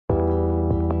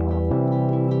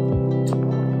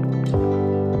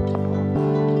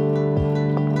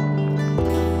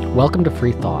Welcome to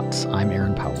Free Thoughts. I'm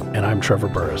Aaron Powell. And I'm Trevor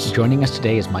Burrus. Joining us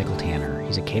today is Michael Tanner.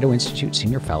 He's a Cato Institute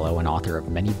Senior Fellow and author of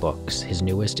many books. His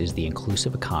newest is The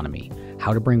Inclusive Economy,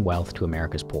 How to Bring Wealth to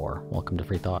America's Poor. Welcome to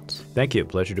Free Thoughts. Thank you.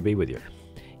 Pleasure to be with you.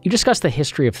 You discuss the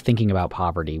history of thinking about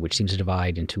poverty, which seems to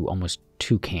divide into almost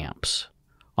two camps.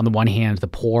 On the one hand, the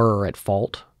poor are at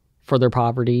fault for their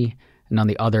poverty, and on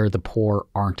the other, the poor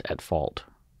aren't at fault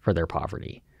for their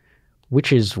poverty.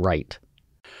 Which is right?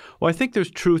 Well, I think there's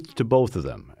truth to both of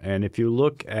them. And if you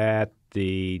look at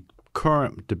the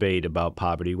current debate about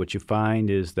poverty, what you find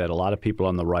is that a lot of people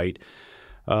on the right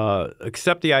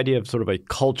accept the idea of sort of a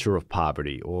culture of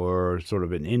poverty or sort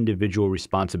of an individual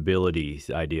responsibility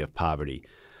idea of poverty.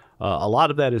 A lot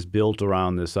of that is built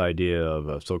around this idea of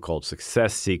a so-called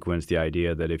success sequence, the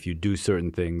idea that if you do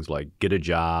certain things like get a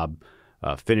job,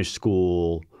 finish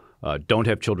school, don't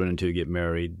have children until you get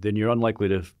married, then you're unlikely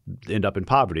to end up in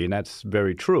poverty, and that's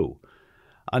very true.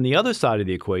 On the other side of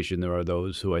the equation, there are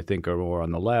those who I think are more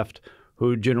on the left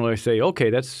who generally say, okay,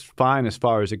 that's fine as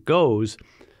far as it goes,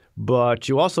 but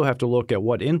you also have to look at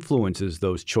what influences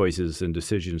those choices and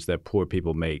decisions that poor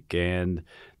people make, and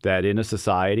that in a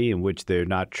society in which they're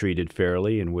not treated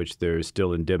fairly, in which there's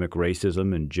still endemic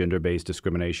racism and gender-based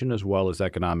discrimination as well as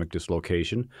economic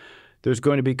dislocation, there's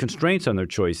going to be constraints on their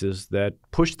choices that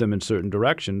push them in certain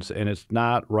directions, and it's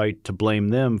not right to blame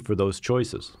them for those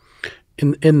choices.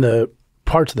 In the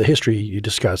parts of the history you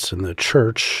discuss in the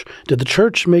church, did the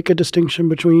church make a distinction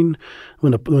between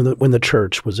when the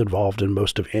church was involved in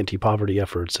most of anti-poverty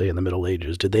efforts, say in the Middle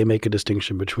Ages? Did they make a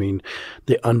distinction between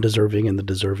the undeserving and the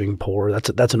deserving poor?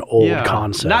 That's an old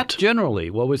concept. Not generally.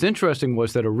 What was interesting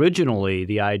was that originally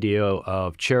the idea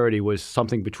of charity was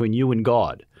something between you and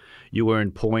God. You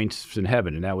earned points in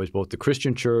heaven, and that was both the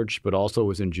Christian church, but also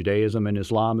was in Judaism and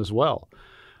Islam as well.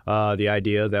 The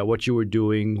idea that what you were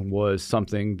doing was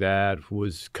something that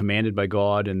was commanded by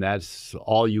God, and that's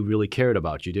all you really cared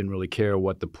about. You didn't really care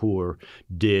what the poor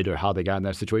did or how they got in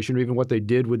that situation, or even what they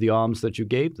did with the alms that you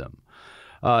gave them.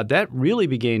 That really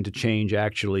began to change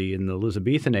actually in the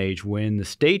Elizabethan age when the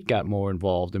state got more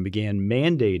involved and began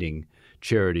mandating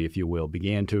charity, if you will,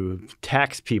 began to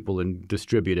tax people and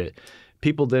distribute it.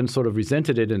 People then sort of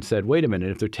resented it and said, wait a minute,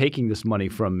 if they're taking this money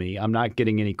from me, I'm not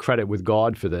getting any credit with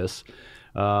God for this.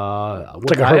 It's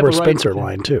like a Herbert Spencer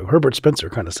line, too. Herbert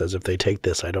Spencer kind of says, if they take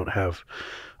this,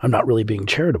 I'm not really being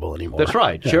charitable anymore. That's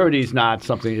right. Yeah. Charity is not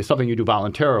something, it's something you do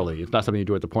voluntarily. It's not something you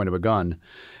do at the point of a gun.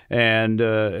 And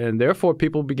therefore,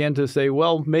 people began to say,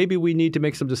 well, maybe we need to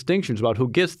make some distinctions about who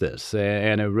gets this.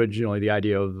 And originally, the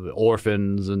idea of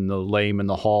orphans and the lame and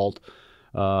the halt,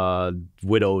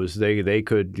 widows, they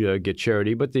could get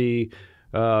charity, but the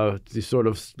sort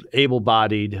of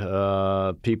able-bodied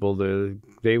people,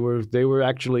 they were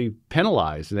actually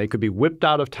penalized, and they could be whipped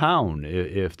out of town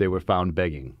if they were found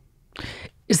begging.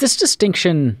 Is this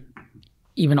distinction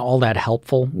even all that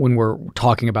helpful when we're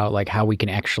talking about like how we can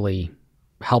actually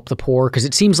help the poor? Because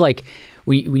it seems like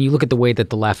when you look at the way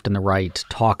that the left and the right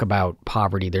talk about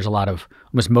poverty, there's a lot of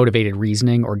almost motivated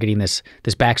reasoning or getting this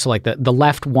back. So like the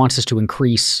left wants us to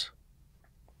increase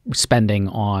spending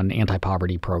on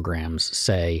anti-poverty programs,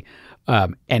 say,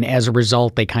 and as a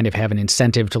result, they kind of have an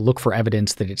incentive to look for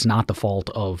evidence that it's not the fault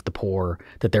of the poor,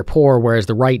 that they're poor, whereas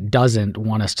the right doesn't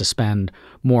want us to spend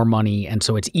more money. And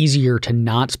so it's easier to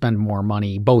not spend more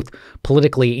money, both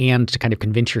politically and to kind of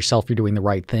convince yourself you're doing the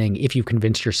right thing if you've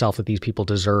convinced yourself that these people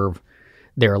deserve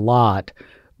their lot.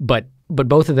 But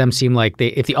both of them seem like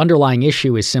if the underlying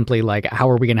issue is simply like, how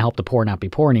are we going to help the poor not be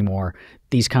poor anymore?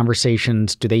 These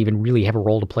conversations, do they even really have a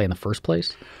role to play in the first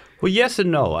place? Well, yes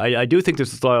and no. I do think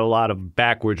there's a lot of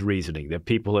backwards reasoning that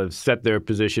people have set their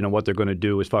position on what they're going to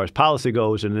do as far as policy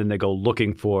goes, and then they go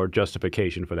looking for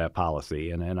justification for that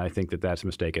policy. And I think that that's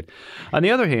mistaken. On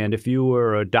the other hand, if you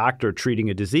were a doctor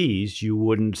treating a disease, you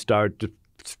wouldn't start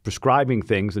prescribing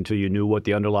things until you knew what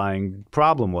the underlying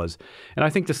problem was. And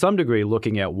I think to some degree,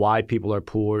 looking at why people are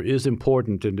poor is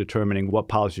important in determining what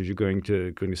policies you're going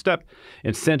to step.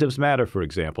 Incentives matter, for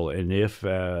example. And if,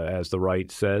 as the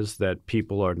right says, that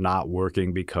people are not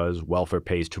working because welfare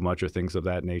pays too much or things of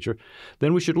that nature,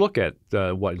 then we should look at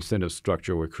what incentive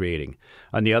structure we're creating.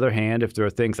 On the other hand, if there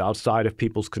are things outside of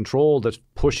people's control that's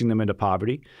pushing them into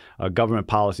poverty, government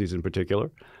policies in particular,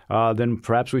 then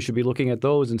perhaps we should be looking at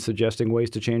those and suggesting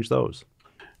ways to change those.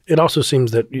 It also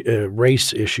seems that a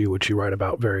race issue, which you write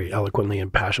about very eloquently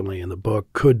and passionately in the book,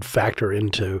 could factor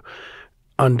into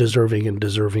undeserving and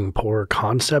deserving poor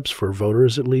concepts for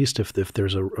voters, at least, if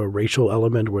there's a racial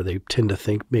element where they tend to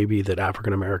think maybe that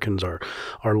African Americans are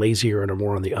lazier and are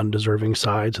more on the undeserving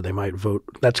side, so they might vote.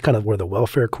 That's kind of where the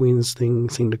welfare queens thing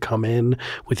seemed to come in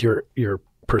with your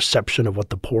perception of what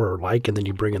the poor are like, and then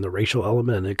you bring in the racial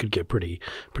element, and it could get pretty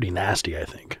nasty, I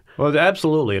think. Well,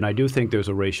 absolutely. And I do think there's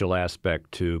a racial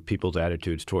aspect to people's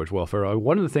attitudes towards welfare.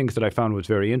 One of the things that I found was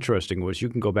very interesting was you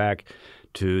can go back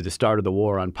to the start of the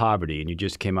war on poverty, and you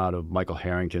just came out of Michael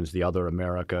Harrington's The Other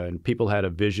America, and people had a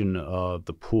vision of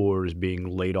the poor as being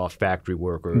laid-off factory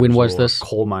workers. When was this?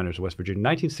 Coal miners in West Virginia,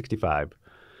 1965.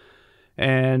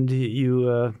 And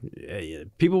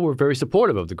people were very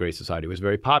supportive of the Great Society. It was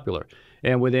very popular.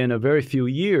 And within a very few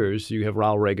years, you have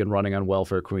Ronald Reagan running on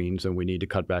welfare queens, and we need to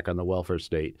cut back on the welfare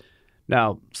state.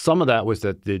 Now, some of that was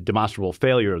the demonstrable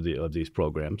failure of these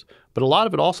programs, but a lot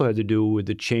of it also had to do with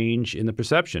the change in the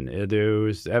perception. There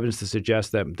was evidence to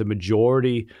suggest that the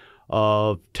majority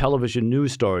of television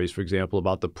news stories, for example,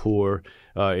 about the poor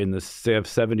in the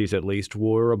 70s at least,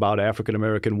 were about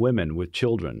African-American women with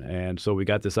children. And so we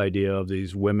got this idea of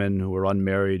these women who were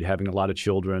unmarried, having a lot of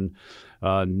children,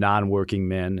 non-working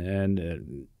men.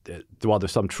 And while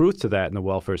there's some truth to that in the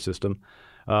welfare system,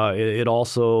 it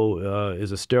also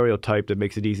is a stereotype that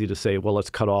makes it easy to say, well, let's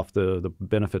cut off the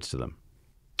benefits to them.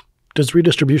 Does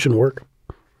redistribution work?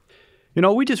 You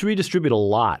know, we just redistribute a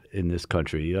lot in this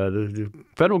country. The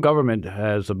federal government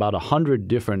has about 100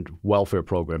 different welfare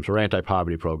programs or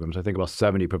anti-poverty programs. I think about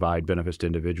 70 provide benefits to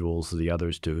individuals, the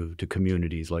others to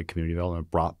communities like community development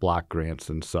block grants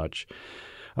and such.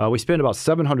 We spend about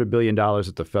 $700 billion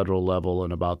at the federal level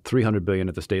and about $300 billion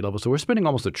at the state level. So we're spending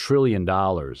almost $1 trillion.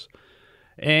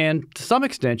 And to some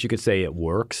extent, you could say it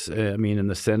works. I mean, in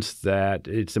the sense that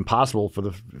it's impossible for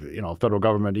the federal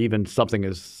government, even something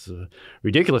as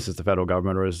ridiculous as the federal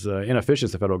government or as inefficient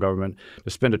as the federal government, to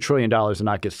spend $1 trillion and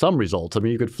not get some results. I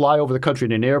mean, you could fly over the country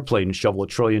in an airplane and shovel $1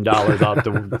 trillion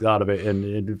out of it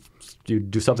and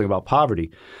do something about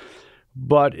poverty.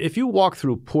 But if you walk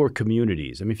through poor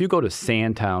communities, I mean, if you go to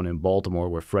Sandtown in Baltimore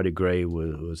where Freddie Gray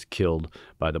was killed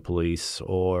by the police,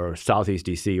 or Southeast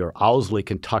D.C., or Owsley,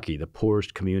 Kentucky, the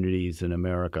poorest communities in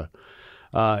America,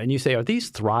 and you say, are these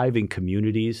thriving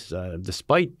communities,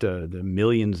 despite the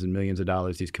millions and millions of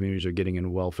dollars these communities are getting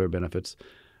in welfare benefits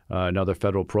and other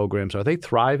federal programs, are they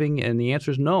thriving? And the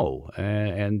answer is no.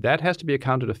 And that has to be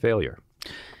accounted a failure.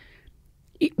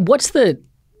 What's the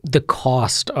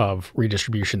cost of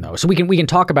redistribution, though? So we can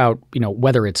talk about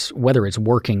whether it's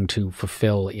working to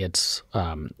fulfill its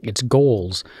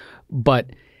goals,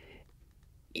 but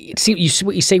it seems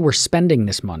you say we're spending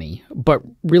this money, but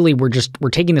really we're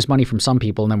taking this money from some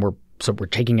people, and then we're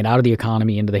taking it out of the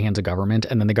economy into the hands of government,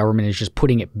 and then the government is just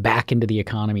putting it back into the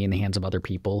economy in the hands of other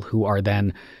people who are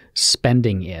then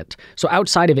spending it. So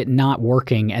outside of it not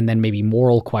working, and then maybe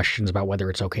moral questions about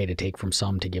whether it's okay to take from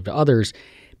some to give to others,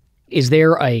 is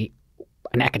there an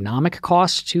economic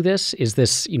cost to this? Is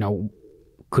this,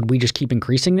 could we just keep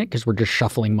increasing it because we're just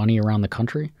shuffling money around the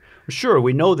country? Sure.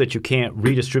 We know that you can't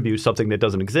redistribute something that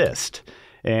doesn't exist.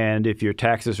 And if your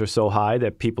taxes are so high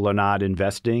that people are not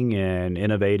investing and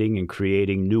innovating and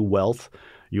creating new wealth,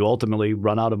 you ultimately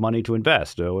run out of money to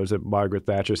invest. Or as Margaret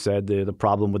Thatcher said, the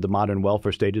problem with the modern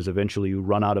welfare state is eventually you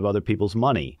run out of other people's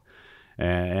money.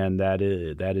 And that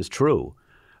is true.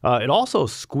 It also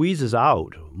squeezes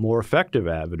out more effective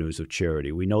avenues of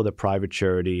charity. We know that private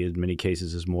charity in many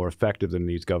cases is more effective than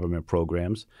these government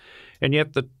programs. And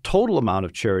yet the total amount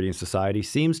of charity in society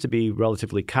seems to be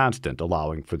relatively constant,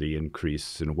 allowing for the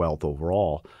increase in wealth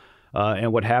overall.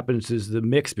 And what happens is the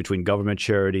mix between government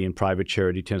charity and private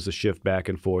charity tends to shift back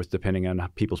and forth depending on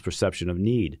people's perception of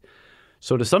need.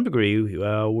 So to some degree,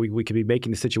 we could be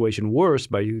making the situation worse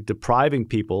by depriving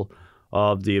people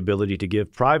of the ability to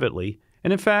give privately,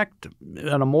 and in fact,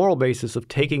 on a moral basis of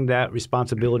taking that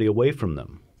responsibility away from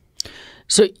them.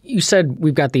 So you said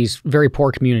we've got these very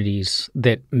poor communities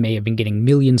that may have been getting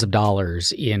millions of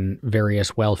dollars in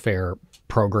various welfare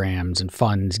programs and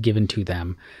funds given to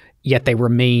them, yet they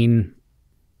remain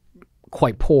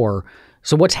quite poor.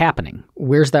 So what's happening?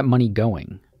 Where's that money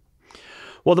going?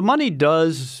 Well, the money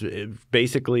does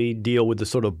basically deal with the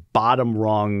sort of bottom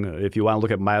rung, if you want to look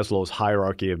at Maslow's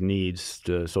hierarchy of needs,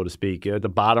 so to speak. The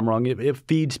bottom rung, it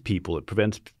feeds people. It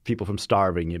prevents people from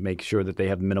starving. It makes sure that they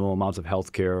have minimum amounts of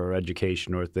health care or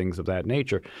education or things of that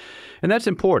nature. And that's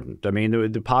important. I mean,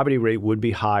 the poverty rate would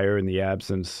be higher in the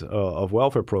absence of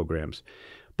welfare programs.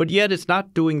 But yet it's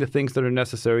not doing the things that are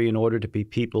necessary in order to be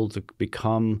people to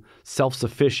become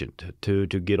self-sufficient, to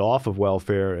get off of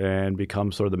welfare and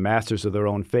become sort of the masters of their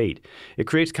own fate. It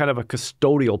creates kind of a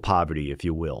custodial poverty, if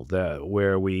you will,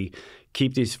 where we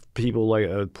keep these people,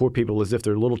 like poor people, as if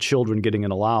they're little children getting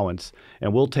an allowance,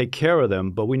 and we'll take care of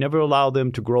them, but we never allow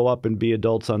them to grow up and be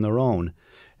adults on their own.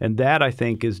 And that, I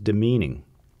think, is demeaning.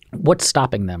 What's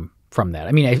stopping them from that?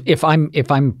 I mean, if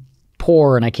I'm poor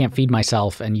poor and I can't feed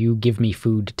myself and you give me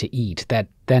food to eat, that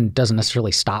then doesn't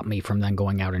necessarily stop me from then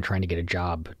going out and trying to get a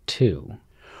job too.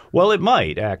 Well, it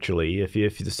might actually, if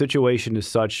the situation is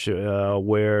such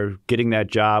where getting that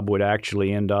job would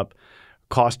actually end up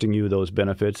costing you those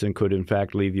benefits and could in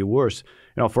fact leave you worse.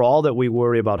 For all that we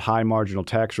worry about high marginal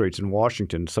tax rates in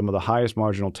Washington, some of the highest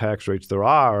marginal tax rates there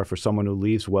are for someone who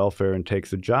leaves welfare and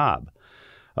takes a job.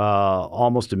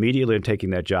 Almost immediately in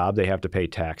taking that job, they have to pay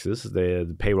taxes,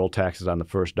 the payroll taxes on the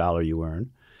first dollar you earn.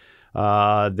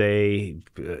 They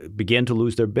begin to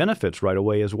lose their benefits right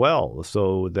away as well,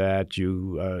 so that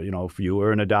if you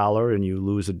earn $1 and you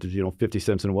lose 50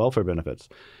 cents in welfare benefits.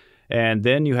 And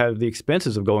then you have the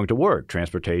expenses of going to work,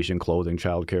 transportation, clothing,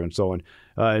 childcare, and so on.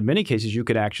 In many cases, you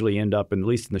could actually end up, at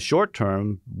least in the short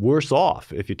term, worse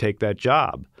off if you take that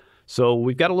job. So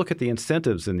we've got to look at the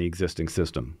incentives in the existing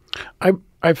system.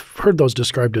 I've heard those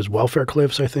described as welfare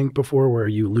cliffs, I think, before, where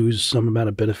you lose some amount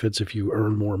of benefits if you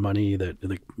earn more money. That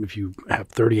if you have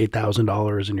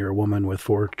 $38,000 and you're a woman with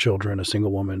 4 children, a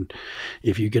single woman,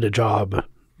 if you get a job,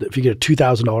 if you get a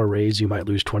 $2,000 raise, you might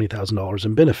lose $20,000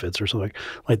 in benefits or something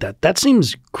like that. That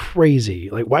seems crazy.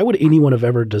 Like, why would anyone have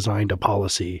ever designed a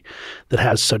policy that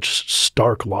has such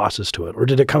stark losses to it? Or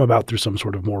did it come about through some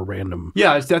sort of more random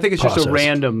I think it's process? Just a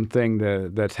random thing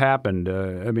that's happened.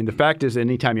 The fact is,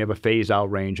 anytime you have a phase-out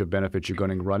range of benefits, you're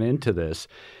going to run into this.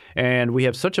 And we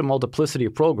have such a multiplicity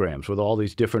of programs with all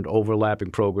these different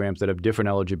overlapping programs that have different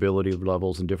eligibility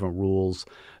levels and different rules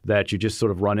that you just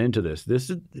sort of run into this.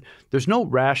 There's no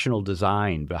rational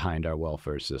design behind our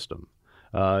welfare system.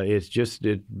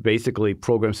 Basically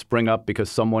programs spring up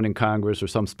because someone in Congress or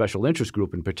some special interest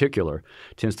group in particular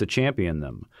tends to champion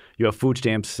them. You have food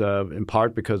stamps in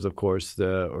part because, of course,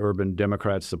 the urban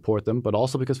Democrats support them, but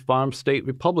also because farm state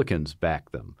Republicans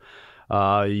back them.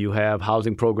 You have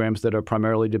housing programs that are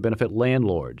primarily to benefit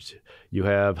landlords. You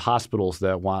have hospitals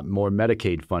that want more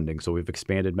Medicaid funding, so we've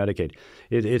expanded Medicaid.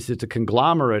 It's a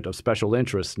conglomerate of special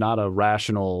interests, not a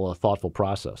rational, thoughtful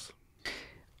process.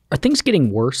 Are things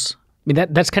getting worse?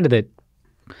 That's kind of the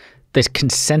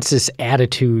consensus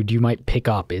attitude you might pick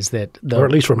up, is that or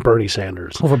at least from Bernie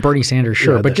Sanders. Over Bernie Sanders,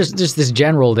 sure. Yeah, but just this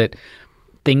general that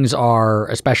things are,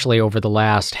 especially over the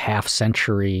last half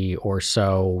century or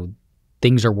so,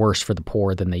 things are worse for the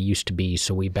poor than they used to be,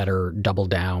 so we better double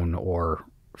down or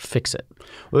fix it. Well,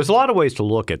 there's a lot of ways to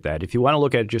look at that. If you want to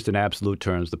look at it just in absolute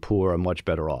terms, the poor are much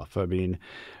better off.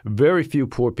 Very few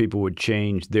poor people would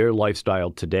change their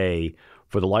lifestyle today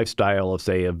for the lifestyle of,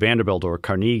 say, a Vanderbilt or a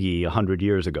Carnegie 100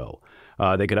 years ago.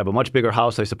 They could have a much bigger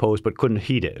house, I suppose, but couldn't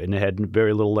heat it, and it had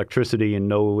very little electricity and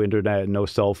no internet, no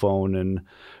cell phone, and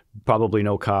probably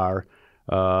no car.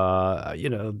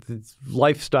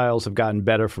 Lifestyles have gotten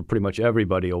better for pretty much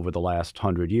everybody over the last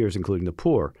 100 years, including the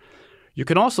poor. You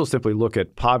can also simply look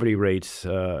at poverty rates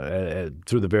through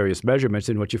the various measurements,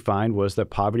 and what you find was that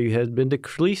poverty has been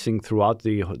decreasing throughout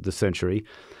the century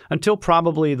until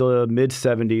probably the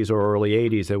mid-'70s or early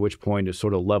 '80s, at which point it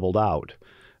sort of leveled out.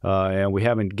 And we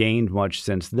haven't gained much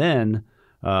since then,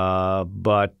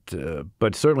 but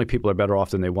certainly people are better off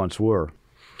than they once were.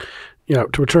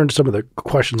 To return to some of the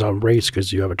questions on race,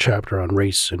 because you have a chapter on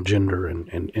race and gender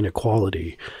and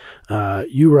inequality,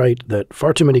 you write that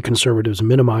far too many conservatives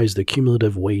minimize the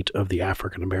cumulative weight of the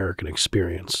African-American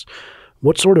experience.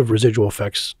 What sort of residual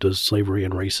effects does slavery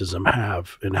and racism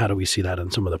have, and how do we see that in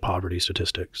some of the poverty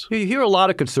statistics? You hear a lot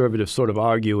of conservatives sort of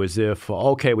argue as if,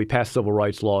 okay, we passed civil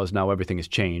rights laws, now everything has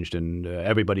changed, and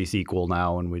everybody's equal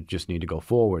now, and we just need to go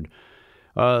forward.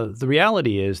 The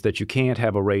reality is that you can't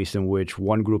have a race in which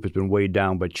one group has been weighed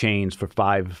down by chains for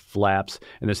 5 laps,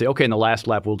 and they say, okay, in the last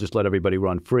lap, we'll just let everybody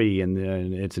run free, and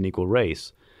it's an equal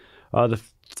race. About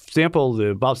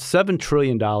 $7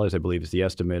 trillion, I believe, is the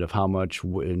estimate of how much,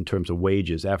 in terms of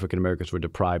wages, African Americans were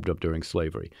deprived of during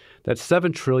slavery. That's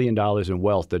 $7 trillion in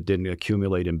wealth that didn't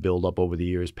accumulate and build up over the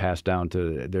years, passed down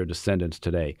to their descendants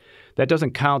today. That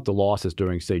doesn't count the losses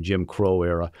during, say, Jim Crow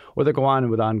era, or that go on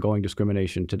with ongoing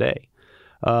discrimination today.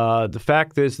 The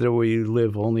fact is that we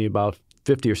live only about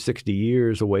 50 or 60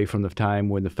 years away from the time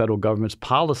when the federal government's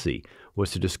policy was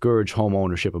to discourage home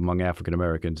ownership among African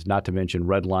Americans, not to mention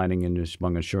redlining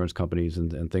among insurance companies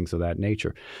and things of that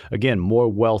nature. Again, more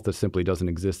wealth that simply doesn't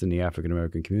exist in the African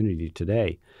American community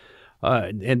today.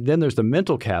 And then there's the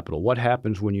mental capital. What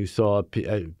happens when you saw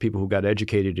people who got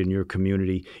educated in your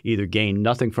community either gain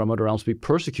nothing from it or else be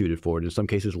persecuted for it, in some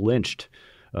cases lynched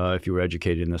if you were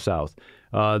educated in the South?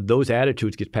 Those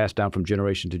attitudes get passed down from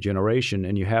generation to generation,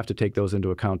 and you have to take those into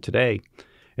account today.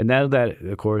 And that,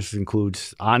 of course,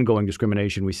 includes ongoing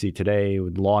discrimination we see today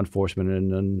with law enforcement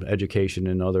and education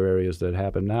and other areas that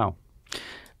happen now.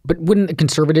 But wouldn't the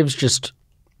conservatives just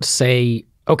say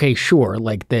okay, sure,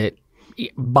 like that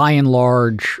by and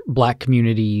large, black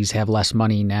communities have less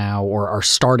money now or are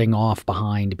starting off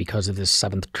behind because of this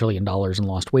 $7 trillion in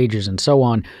lost wages and so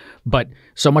on. But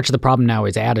so much of the problem now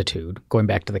is attitude, going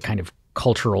back to the kind of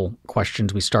cultural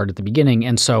questions we started at the beginning.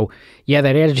 And so, yeah,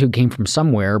 that attitude came from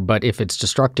somewhere, but if it's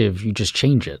destructive, you just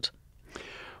change it.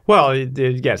 Well,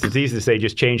 yes, it's easy to say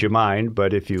just change your mind,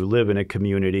 but if you live in a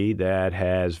community that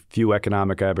has few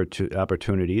economic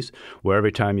opportunities, where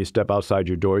every time you step outside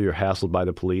your door you're hassled by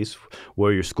the police,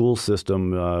 where your school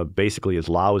system basically is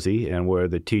lousy and where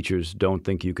the teachers don't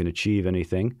think you can achieve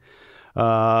anything,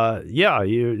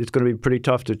 it's going to be pretty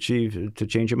tough to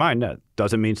change your mind. That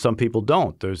doesn't mean some people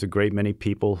don't. There's a great many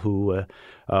people who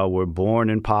were born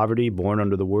in poverty, born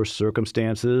under the worst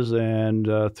circumstances, and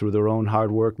through their own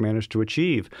hard work managed to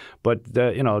achieve. But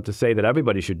to say that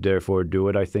everybody should therefore do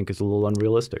it, I think is a little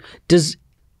unrealistic. Does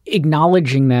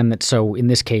acknowledging then that, so in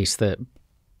this case, that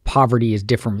poverty is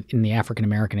different in the African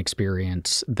American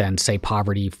experience than, say,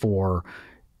 poverty for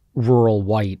rural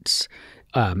whites,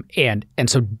 and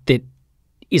so that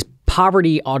is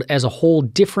poverty as a whole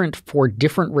different for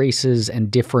different races and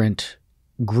different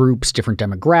groups, different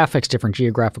demographics, different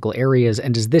geographical areas?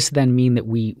 And does this then mean that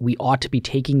we ought to be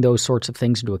taking those sorts of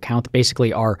things into account? That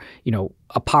basically are,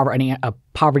 a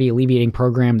poverty alleviating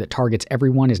program that targets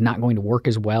everyone is not going to work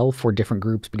as well for different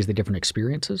groups because of the different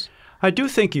experiences? I do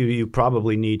think you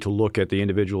probably need to look at the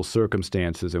individual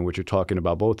circumstances in which you're talking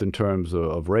about, both in terms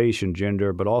of race and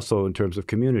gender, but also in terms of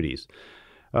communities.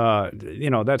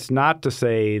 That's not to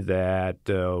say that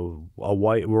a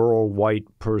rural white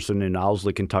person in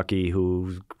Owsley, Kentucky,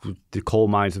 who the coal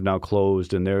mines have now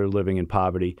closed and they're living in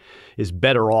poverty, is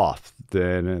better off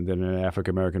than an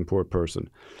African American poor person.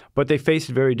 But they face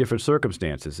very different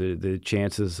circumstances. The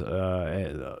chances,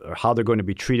 how they're going to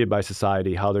be treated by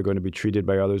society, how they're going to be treated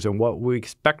by others, and what we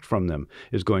expect from them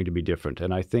is going to be different.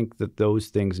 And I think that those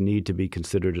things need to be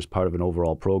considered as part of an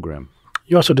overall program.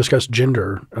 You also discussed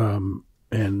gender.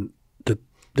 And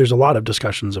there's a lot of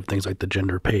discussions of things like the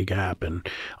gender pay gap and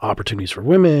opportunities for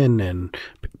women and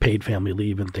paid family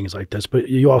leave and things like this. But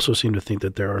you also seem to think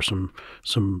that there are some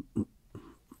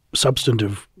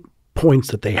substantive points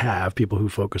that they have, people who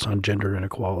focus on gender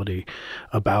inequality,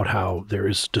 about how there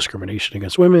is discrimination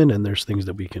against women and there's things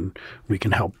that we can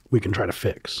try to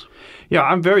fix. Yeah,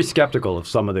 I'm very skeptical of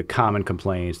some of the common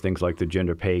complaints, things like the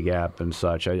gender pay gap and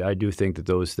such. I do think that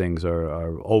those things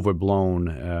are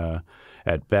overblown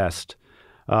at best.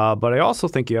 But I also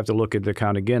think you have to look at the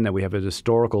account again that we have a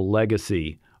historical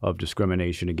legacy of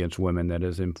discrimination against women that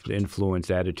has influenced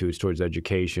attitudes towards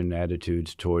education,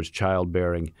 attitudes towards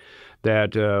childbearing,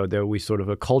 that we sort of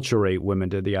acculturate women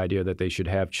to the idea that they should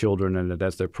have children and that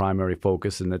that's their primary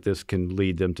focus and that this can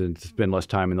lead them to spend less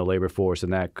time in the labor force,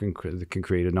 and that can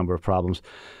create a number of problems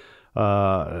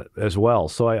as well.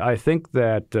 So I think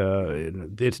that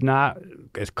it's not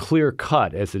as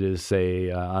clear-cut as it is,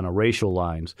 say, on a racial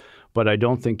lines, but I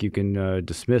don't think you can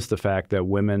dismiss the fact that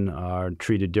women are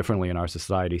treated differently in our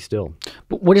society still.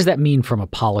 But what does that mean from a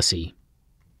policy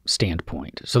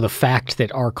standpoint? So the fact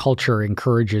that our culture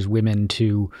encourages women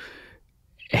to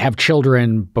have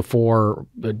children before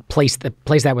place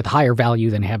that with higher value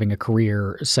than having a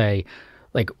career, say,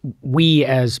 like we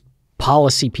as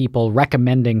policy people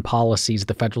recommending policies at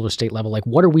the federal or state level, like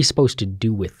what are we supposed to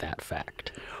do with that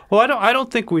fact? Well, I don't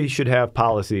think we should have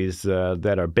policies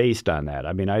that are based on that.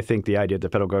 I mean, I think the idea that the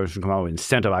federal government should come out and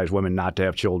incentivize women not to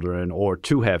have children or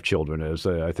to have children, as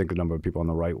I think a number of people on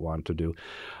the right want to do.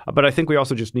 But I think we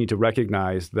also just need to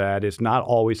recognize that it's not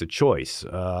always a choice.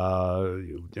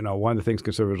 One of the things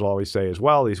conservatives always say is,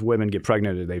 well, these women get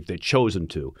pregnant and they've chosen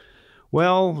to.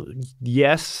 Well,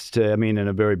 yes, in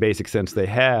a very basic sense they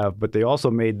have, but they also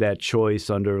made that choice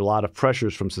under a lot of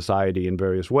pressures from society in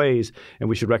various ways, and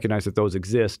we should recognize that those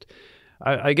exist.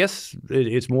 I guess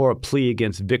it's more a plea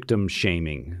against victim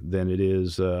shaming than it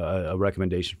is a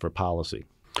recommendation for policy.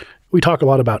 We talk a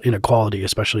lot about inequality,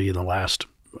 especially in the last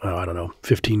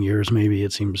 15 years maybe.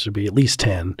 It seems to be at least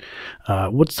 10.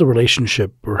 What's the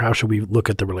relationship, or how should we look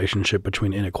at the relationship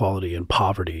between inequality and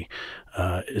poverty?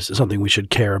 Is it something we should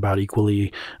care about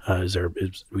equally?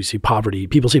 We see poverty.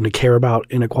 People seem to care about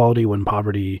inequality when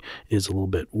poverty is a little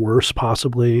bit worse,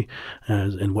 possibly.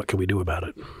 And what can we do about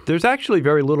it? There's actually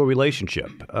very little relationship.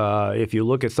 If you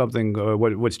look at something,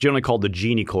 what's generally called the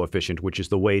Gini coefficient, which is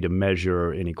the way to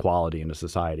measure inequality in a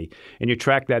society, and you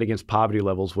track that against poverty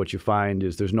levels, what you find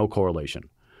is there's no correlation.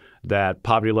 That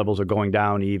poverty levels are going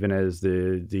down even as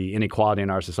the inequality in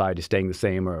our society is staying the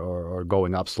same or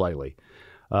going up slightly.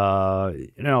 In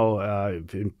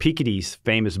Piketty's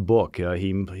famous book,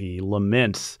 he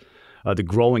laments the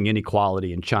growing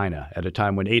inequality in China at a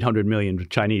time when 800 million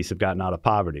Chinese have gotten out of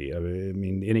poverty. I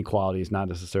mean, inequality is not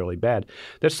necessarily bad.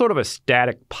 There's sort of a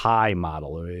static pie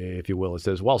model, if you will. It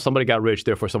says, well, somebody got rich,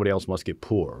 therefore somebody else must get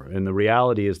poor. And the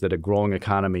reality is that a growing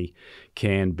economy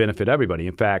can benefit everybody.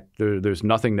 In fact, there's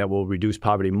nothing that will reduce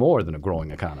poverty more than a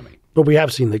growing economy. But have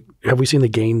we seen the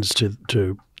gains to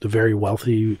the very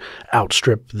wealthy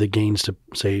outstrip the gains to,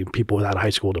 say, people without a high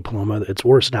school diploma? It's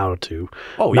worse now to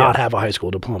not have a high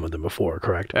school diploma than before,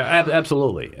 correct?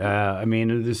 Absolutely. I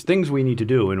mean, there's things we need to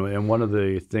do. And one of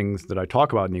the things that I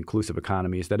talk about in the inclusive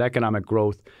economy is that economic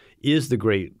growth is the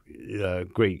great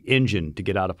engine to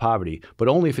get out of poverty, but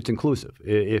only if it's inclusive.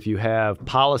 If you have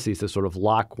policies that sort of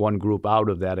lock one group out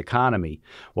of that economy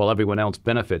while everyone else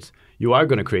benefits, you are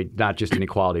going to create not just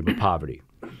inequality, but poverty.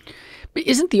 But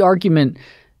isn't the argument,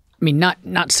 I mean,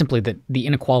 not simply that the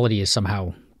inequality is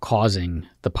somehow causing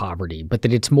the poverty, but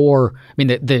that it's more, I mean,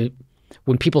 the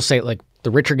when people say like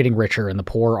the rich are getting richer and the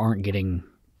poor aren't getting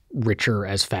richer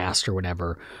as fast or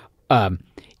whatever,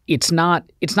 it's not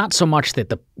so much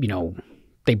that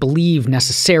they believe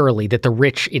necessarily that the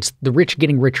rich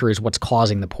getting richer is what's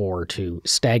causing the poor to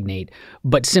stagnate,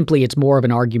 but simply it's more of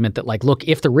an argument that like, look,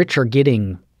 if the rich are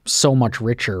getting so much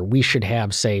richer, we should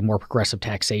have, say, more progressive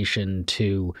taxation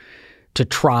to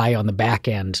try on the back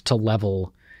end to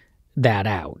level that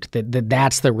out.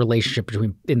 That's the relationship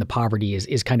in the poverty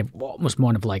is kind of almost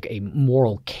one of like a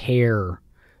moral care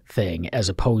thing as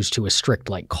opposed to a strict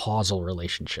like causal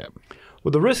relationship.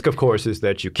 Well, the risk, of course, is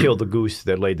that you kill the goose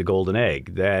that laid the golden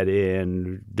egg, that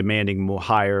in demanding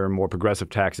higher, more progressive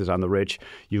taxes on the rich,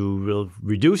 you will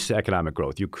reduce economic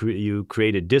growth. You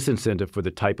create a disincentive for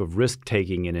the type of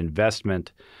risk-taking and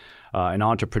investment and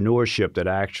entrepreneurship that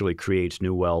actually creates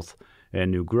new wealth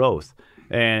and new growth.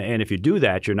 And if you do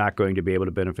that, you're not going to be able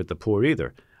to benefit the poor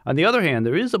either. On the other hand,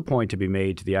 there is a point to be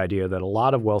made to the idea that a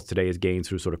lot of wealth today is gained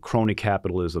through sort of crony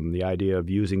capitalism, the idea of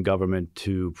using government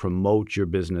to promote your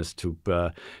business, to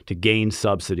gain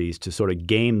subsidies, to sort of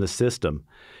game the system,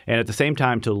 and at the same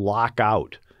time to lock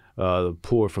out the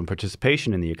poor from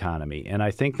participation in the economy. And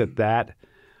I think that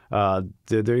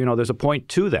there's a point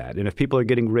to that. And if people are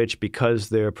getting rich because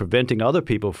they're preventing other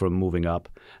people from moving up,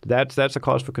 that's a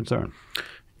cause for concern.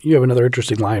 You have another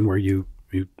interesting line where you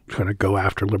kind of go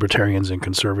after libertarians and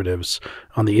conservatives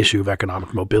on the issue of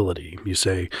economic mobility. You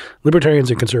say libertarians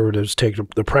and conservatives take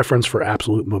the preference for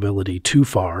absolute mobility too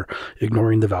far,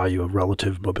 ignoring the value of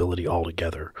relative mobility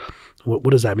altogether. What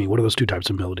does that mean? What are those two types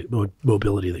of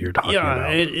mobility that you're talking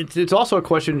about? Yeah, it's also a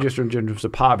question just in terms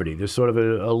of poverty. There's sort of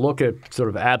a look at sort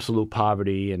of absolute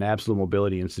poverty and absolute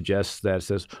mobility and suggests that it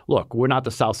says, look, we're not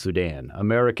the South Sudan.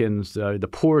 Americans, the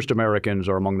poorest Americans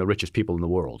are among the richest people in the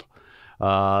world.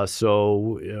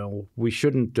 So we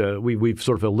shouldn't. We've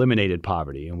sort of eliminated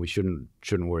poverty, and we shouldn't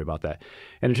worry about that.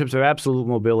 And in terms of absolute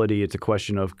mobility, it's a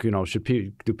question of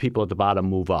do people at the bottom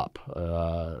move up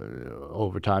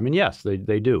over time? And yes,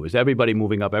 they do. Is everybody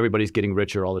moving up? Everybody's getting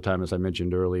richer all the time, as I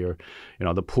mentioned earlier.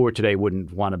 The poor today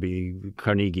wouldn't want to be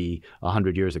Carnegie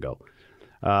 100 years ago.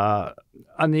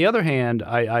 On the other hand,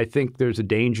 I think there's a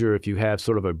danger if you have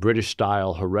sort of a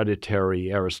British-style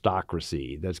hereditary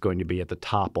aristocracy that's going to be at the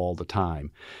top all the time.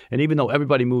 And even though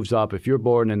everybody moves up, if you're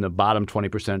born in the bottom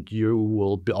 20%, you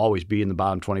will always be in the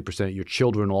bottom 20%. Your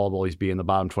children will always be in the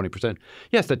bottom 20%.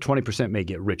 Yes, that 20% may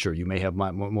get richer. You may have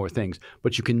more things,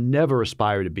 but you can never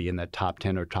aspire to be in that top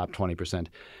 10 or top 20%.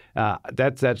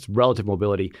 That's relative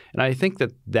mobility. And I think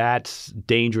that's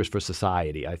dangerous for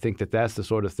society. I think that's the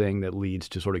sort of thing that leads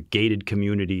to sort of gated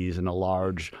communities and a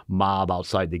large mob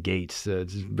outside the gates.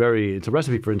 It's a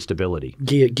recipe for instability.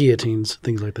 Guillotines,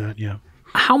 things like that, yeah.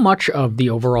 How much of the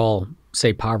overall,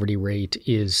 say, poverty rate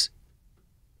is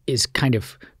kind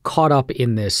of caught up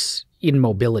in this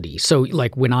immobility? So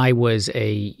like when I was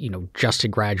just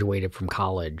had graduated from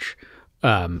college,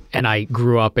 and I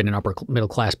grew up in an upper middle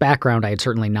class background. I had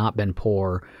certainly not been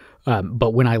poor.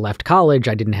 But when I left college,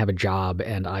 I didn't have a job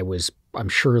and I was, I'm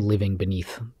sure, living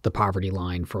beneath the poverty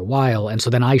line for a while. And so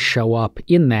then I show up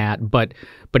in that, but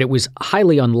it was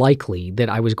highly unlikely that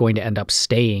I was going to end up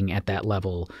staying at that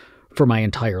level for my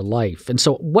entire life. And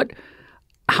so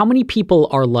how many people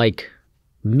are like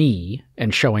me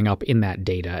and showing up in that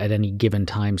data at any given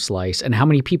time slice, and how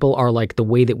many people are like the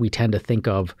way that we tend to think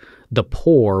of the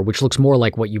poor, which looks more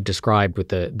like what you've described with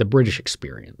the British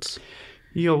experience?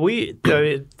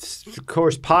 Of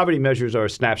course, poverty measures are a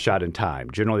snapshot in time.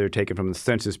 Generally, they're taken from the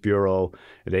Census Bureau.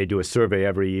 They do a survey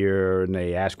every year, and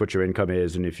they ask what your income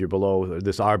is, and if you're below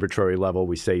this arbitrary level,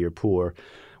 we say you're poor.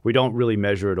 We don't really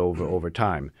measure it over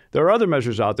time. There are other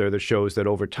measures out there that shows that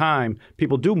over time,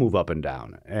 people do move up and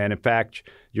down. And in fact,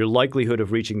 your likelihood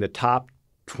of reaching the top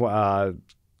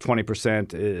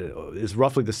 20% is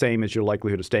roughly the same as your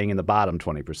likelihood of staying in the bottom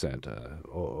 20%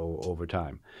 over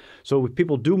time. So if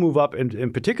people do move up, and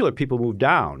in particular people move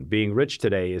down, being rich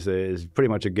today is pretty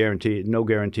much a guarantee, no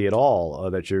guarantee at all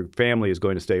that your family is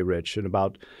going to stay rich. And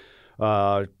about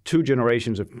 2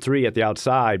 generations of 3 at the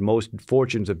outside, most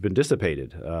fortunes have been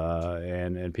dissipated,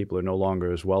 and people are no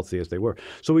longer as wealthy as they were.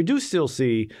 So we do still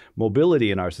see mobility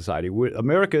in our society.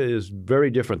 America is very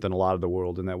different than a lot of the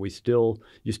world in that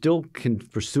you still can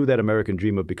pursue that American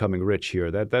dream of becoming rich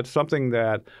here. That's something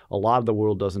that a lot of the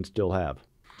world doesn't still have.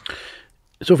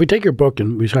 So if we take your book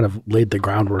and we kind of laid the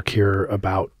groundwork here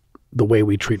about the way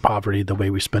we treat poverty, the way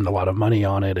we spend a lot of money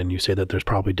on it, and you say that there's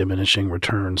probably diminishing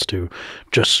returns to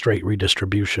just straight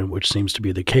redistribution, which seems to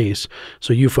be the case.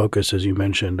 So you focus, as you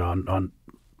mentioned, on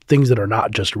things that are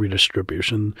not just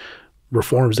redistribution,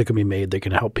 reforms that can be made that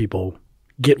can help people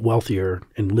get wealthier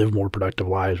and live more productive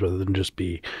lives rather than just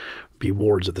be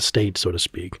wards of the state, so to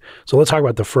speak. So let's talk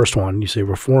about the first one. You say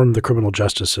reform the criminal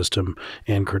justice system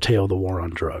and curtail the war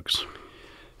on drugs.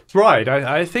 Right.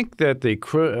 I think that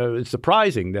it's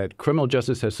surprising that criminal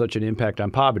justice has such an impact on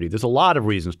poverty. There's a lot of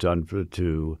reasons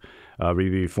to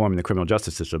reforming the criminal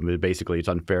justice system. Basically, it's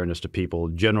unfairness to people.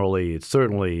 Generally, it's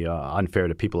certainly unfair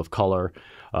to people of color.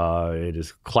 It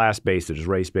is class-based. It is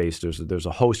race-based. There's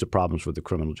a host of problems with the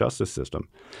criminal justice system.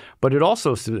 But it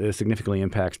also significantly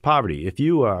impacts poverty. If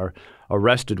you are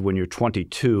arrested when you're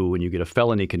 22 and you get a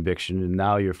felony conviction and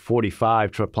now you're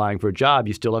 45 applying for a job,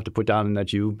 you still have to put down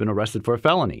that you've been arrested for a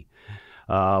felony,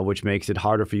 which makes it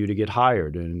harder for you to get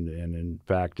hired. And in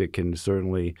fact, it can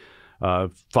certainly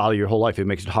follow your whole life. It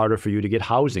makes it harder for you to get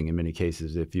housing in many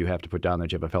cases if you have to put down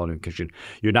that you have a felony conviction.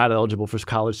 You're not eligible for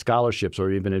college scholarships or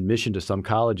even admission to some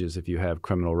colleges if you have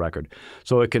criminal record.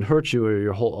 So it can hurt you or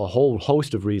a whole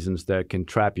host of reasons that can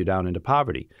trap you down into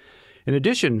poverty. In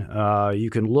addition, you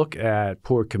can look at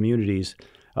poor communities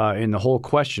in the whole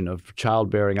question of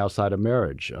childbearing outside of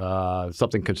marriage,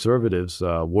 something conservatives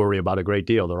worry about a great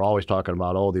deal. They're always talking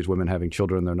about, these women having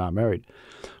children and they're not married.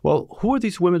 Well, who are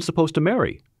these women supposed to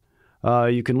marry?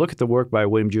 You can look at the work by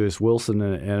William Jewis Wilson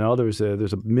and others.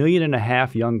 There's 1.5 million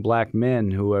young black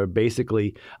men who are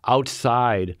basically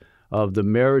outside of the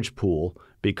marriage pool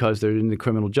because they're in the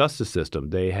criminal justice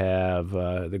system. They have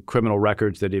the criminal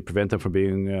records that prevent them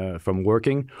from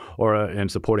working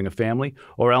and supporting a family,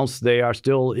 or else they are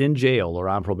still in jail or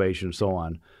on probation and so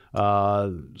on.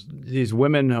 These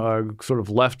women are sort of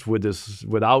left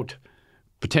without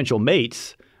potential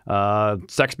mates.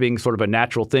 Sex being sort of a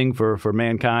natural thing for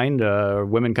mankind,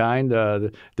 womankind,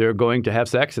 they're going to have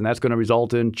sex, and that's going to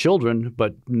result in children,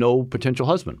 but no potential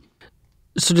husband.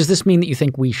 So does this mean that you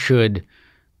think we should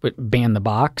ban the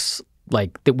box?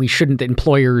 Like that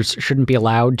employers shouldn't be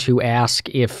allowed to ask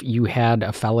if you had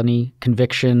a felony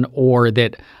conviction, or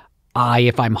that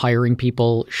if I'm hiring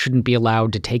people, shouldn't be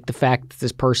allowed to take the fact that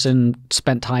this person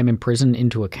spent time in prison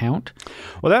into account?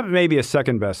 Well, that may be a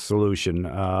second best solution.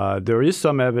 There is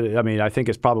some evidence. I mean, I think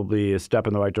it's probably a step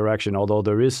in the right direction, although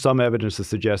there is some evidence to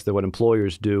suggest that what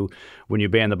employers do when you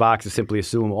ban the box is simply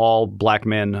assume all black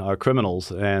men are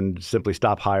criminals and simply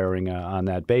stop hiring on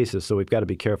that basis. So we've got to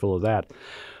be careful of that.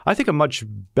 I think a much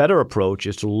better approach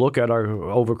is to look at our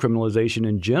overcriminalization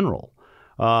in general.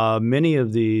 Many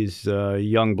of these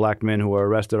young black men who are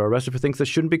arrested for things that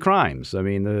shouldn't be crimes. I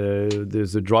mean,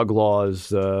 there's the drug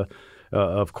laws,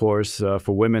 of course.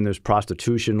 For women, there's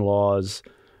prostitution laws.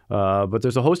 But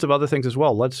there's a host of other things as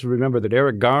well. Let's remember that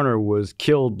Eric Garner was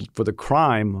killed for the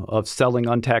crime of selling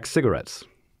untaxed cigarettes.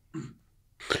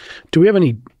 Do we have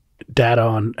any data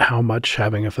on how much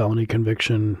having a felony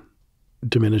conviction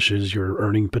diminishes your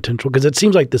earning potential? Because it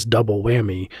seems like this double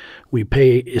whammy. We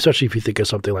pay, especially if you think of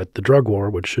something like the drug war,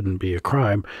 which shouldn't be a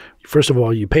crime. First of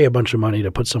all, you pay a bunch of money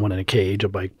to put someone in a cage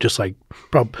of just like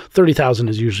 $30,000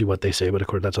 is usually what they say, but of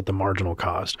course that's at the marginal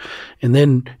cost. And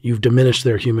then you've diminished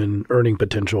their human earning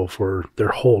potential for their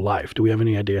whole life. Do we have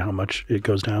any idea how much it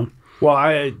goes down?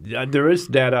 Well, there is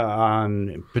data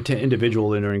on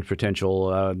individual earning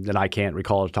potential that I can't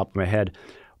recall at the top of my head.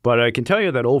 But I can tell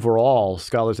you that overall,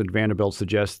 scholars at Vanderbilt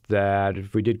suggest that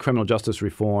if we did criminal justice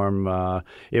reform,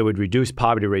 it would reduce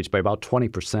poverty rates by about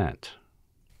 20%.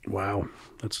 Wow,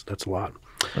 that's a lot.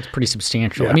 That's pretty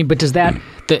substantial. Yeah. I mean, but does that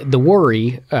the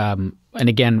worry? And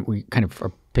again, we kind of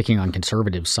are picking on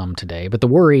conservatives some today. But the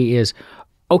worry is,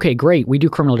 okay, great, we do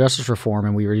criminal justice reform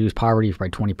and we reduce poverty by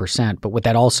 20%, but what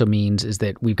that also means is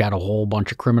that we've got a whole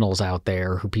bunch of criminals out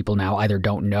there who people now either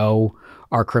don't know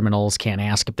are criminals, can't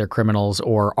ask if they're criminals,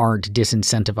 or aren't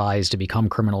disincentivized to become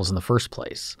criminals in the first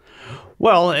place.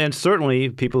 Well, and certainly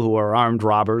people who are armed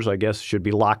robbers, I guess, should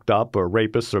be locked up, or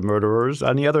rapists or murderers.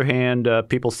 On the other hand,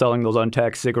 people selling those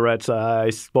untaxed cigarettes, I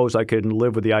suppose I can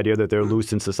live with the idea that they're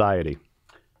loose in society.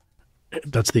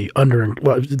 That's the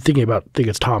well, I think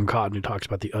it's Tom Cotton who talks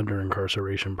about the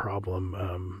under-incarceration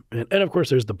problem. And of course,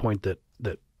 there's the point that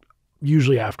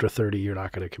usually after 30, you're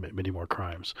not going to commit many more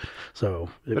crimes. So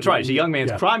that's right. It's a young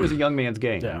man's crime is a young man's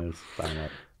game.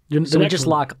 Yeah. So we just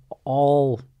lock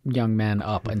all young men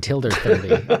up until they're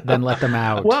 30, then let them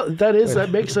out. Well, that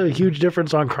makes a huge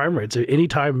difference on crime rates.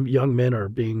 Anytime young men are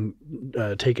being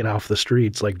taken off the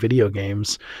streets, like video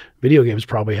games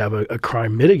probably have a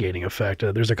crime mitigating effect.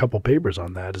 There's a couple papers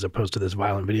on that as opposed to this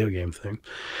violent video game thing.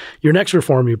 Your next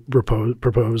reform you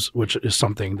propose, which is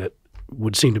something that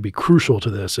would seem to be crucial to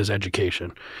this, is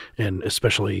education, and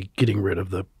especially getting rid of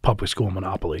the public school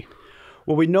monopoly.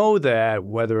 Well, we know that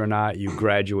whether or not you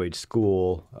graduate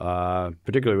school,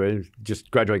 particularly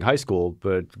just graduating high school,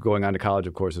 but going on to college,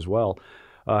 of course, as well,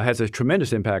 has a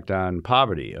tremendous impact on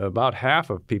poverty. About half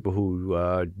of people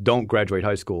who don't graduate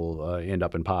high school end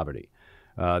up in poverty.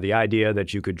 The idea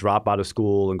that you could drop out of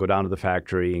school and go down to the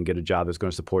factory and get a job that's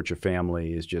going to support your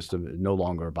family is just no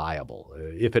longer viable.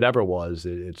 If it ever was,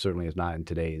 it certainly is not in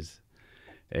today's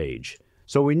age.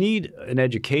 So we need an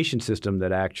education system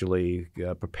that actually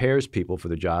prepares people for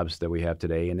the jobs that we have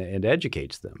today and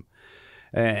educates them.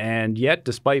 And yet,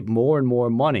 despite more and more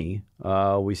money,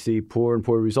 we see poor and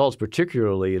poor results,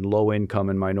 particularly in low-income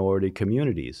and minority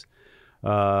communities.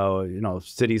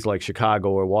 Cities like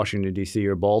Chicago or Washington, D.C.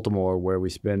 or Baltimore, where we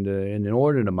spend an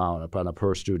inordinate amount on a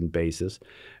per-student basis,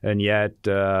 and yet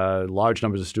large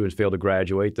numbers of students fail to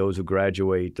graduate. Those who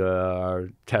graduate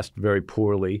test very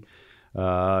poorly.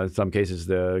 In some cases,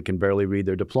 they can barely read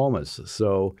their diplomas.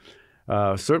 So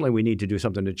certainly we need to do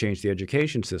something to change the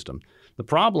education system. The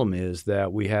problem is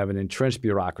that we have an entrenched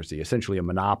bureaucracy, essentially a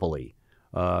monopoly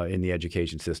in the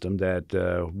education system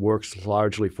that works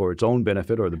largely for its own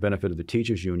benefit or the benefit of the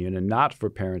teachers' union and not for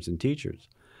parents and teachers.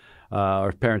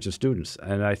 Or parents and students.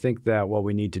 And I think that what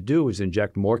we need to do is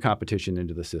inject more competition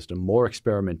into the system, more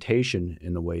experimentation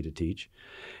in the way to teach,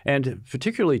 and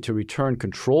particularly to return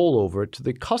control over it to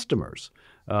the customers,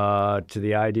 to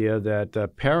the idea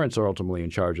that parents are ultimately in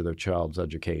charge of their child's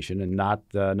education and not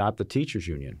the teachers'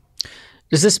 union.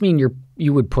 Does this mean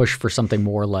you would push for something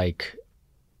more like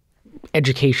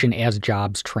education as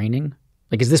jobs training?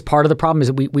 Like, is this part of the problem? Is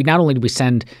that we not only do we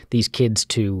send these kids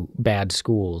to bad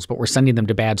schools, but we're sending them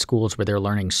to bad schools where they're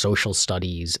learning social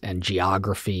studies and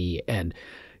geography and,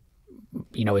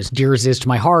 as dear as it is to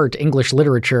my heart, English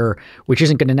literature, which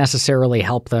isn't going to necessarily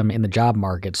help them in the job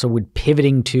market. So would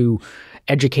pivoting to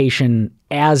education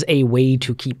as a way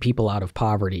to keep people out of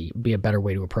poverty be a better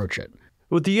way to approach it?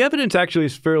 Well, the evidence actually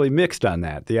is fairly mixed on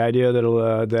that. The idea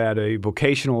that a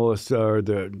vocational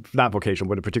not vocational,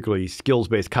 but a particularly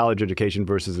skills-based college education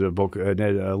versus a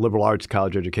liberal arts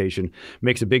college education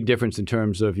makes a big difference in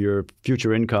terms of your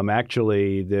future income.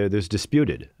 Actually, there's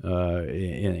disputed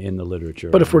in the literature.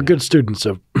 But if we're good students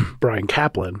of Brian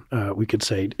Kaplan, we could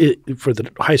say for the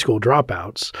high school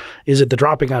dropouts, is it the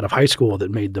dropping out of high school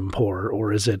that made them poor,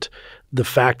 or is it the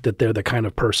fact that they're the kind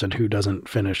of person who doesn't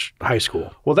finish high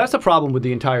school? Well, that's the problem with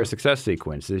the entire success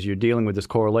sequence, is you're dealing with this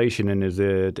correlation, and is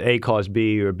it A caused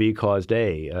B or B caused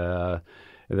A?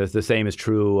 The same is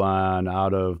true on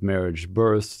out-of-marriage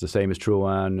births. The same is true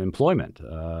on employment.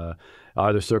 Are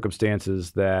there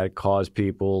circumstances that cause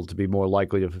people to be more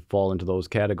likely to fall into those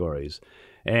categories?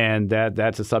 And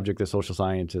that's a subject that social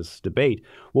scientists debate.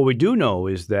 What we do know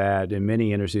is that in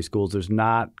many inner-city schools, there's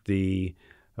not the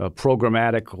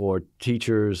programmatic or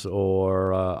teachers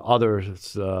or other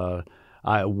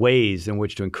ways in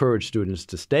which to encourage students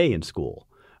to stay in school.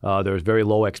 There's very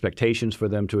low expectations for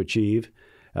them to achieve.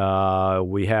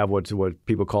 We have what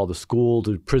people call the school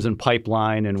to prison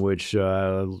pipeline, in which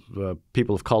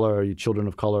people of color, children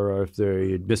of color, if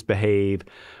they misbehave,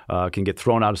 can get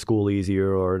thrown out of school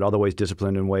easier or in other ways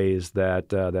disciplined in ways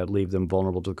that leave them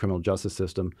vulnerable to the criminal justice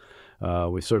system.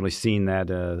 We've certainly seen that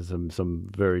some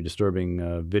very disturbing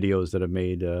videos that have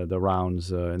made the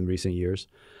rounds in recent years.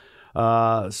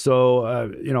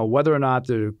 So whether or not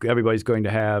everybody's going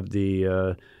to have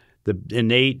the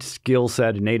innate skill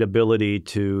set, innate ability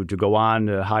to go on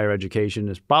to higher education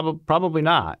is probably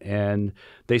not. And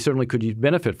they certainly could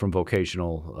benefit from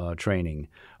vocational training,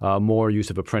 more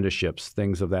use of apprenticeships,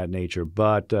 things of that nature.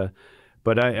 But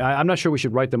I'm not sure we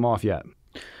should write them off yet.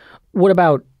 What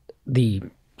about the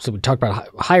so we talked about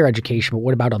higher education, but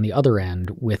what about on the other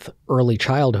end with early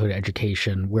childhood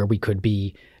education, where we could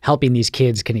be helping these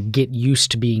kids kind of get used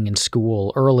to being in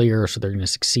school earlier so they're going to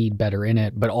succeed better in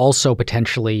it, but also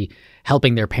potentially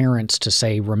helping their parents to,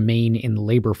 say, remain in the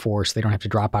labor force. They don't have to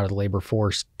drop out of the labor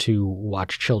force to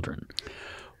watch children.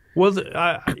 Well,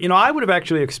 I would have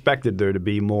actually expected there to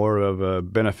be more of a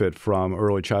benefit from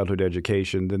early childhood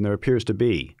education than there appears to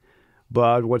be.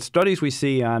 But what studies we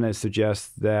see on it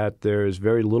suggest that there's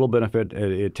very little benefit.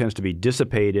 It tends to be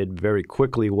dissipated very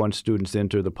quickly once students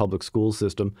enter the public school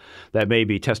system. That may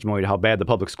be testimony to how bad the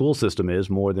public school system is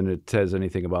more than it says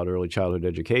anything about early childhood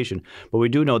education. But we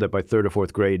do know that by third or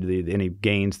fourth grade, any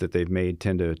gains that they've made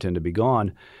tend to be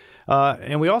gone.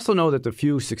 And we also know that the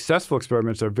few successful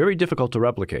experiments are very difficult to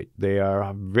replicate. They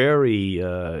are very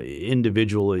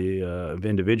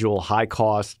individual, high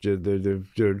cost.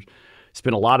 They're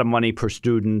spend a lot of money per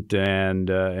student and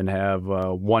have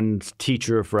one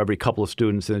teacher for every couple of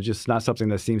students, and it's just not something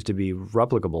that seems to be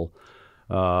replicable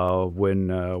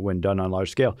when done on large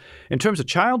scale. In terms of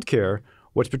childcare,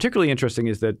 what's particularly interesting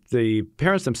is that the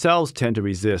parents themselves tend to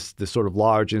resist the sort of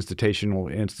large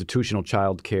institutional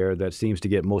child care that seems to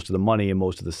get most of the money and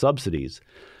most of the subsidies.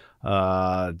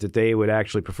 That they would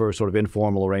actually prefer sort of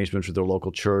informal arrangements with their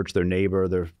local church, their neighbor,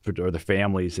 or their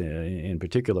families in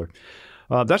particular.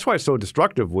 That's why it's so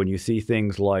destructive when you see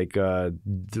things like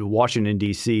Washington,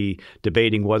 D.C.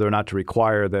 debating whether or not to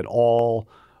require that all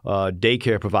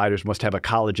daycare providers must have a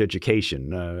college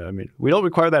education. I mean, we don't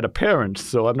require that of parents,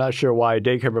 so I'm not sure why a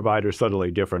daycare provider is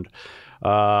suddenly different.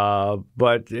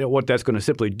 But what that's going to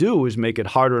simply do is make it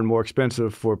harder and more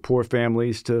expensive for poor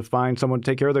families to find someone to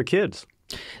take care of their kids.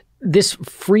 This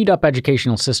freed up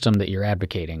educational system that you're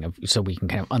advocating, so we can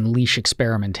kind of unleash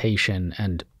experimentation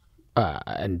and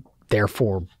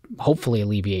therefore hopefully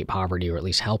alleviate poverty, or at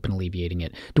least help in alleviating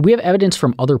it. Do we have evidence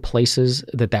from other places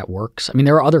that works? I mean,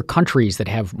 there are other countries that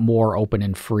have more open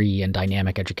and free and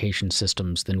dynamic education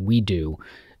systems than we do.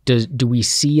 Do we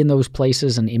see in those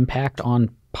places an impact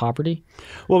on poverty?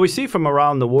 Well, we see from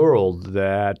around the world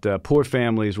that poor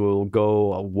families will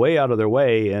go way out of their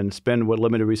way and spend what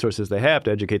limited resources they have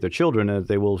to educate their children, and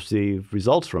they will see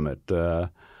results from it. The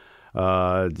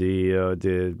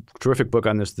terrific book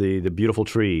on this, The Beautiful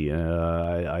Tree,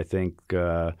 I think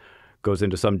goes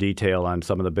into some detail on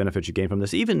some of the benefits you gain from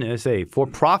this. Even, say,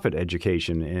 for-profit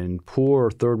education in poor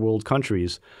third world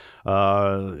countries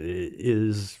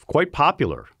is quite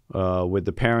popular with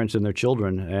the parents and their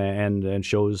children, and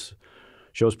shows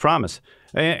promise.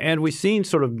 And we've seen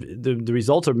sort of the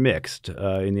results are mixed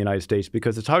in the United States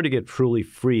because it's hard to get truly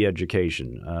free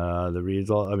education.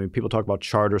 People talk about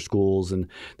charter schools, and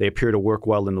they appear to work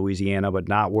well in Louisiana but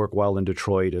not work well in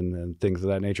Detroit and things of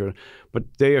that nature. But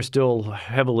they are still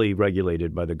heavily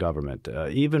regulated by the government.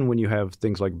 Even when you have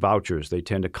things like vouchers, they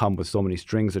tend to come with so many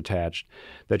strings attached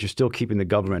that you're still keeping the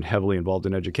government heavily involved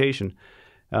in education.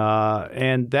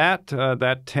 And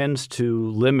that tends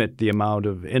to limit the amount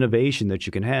of innovation that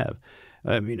you can have.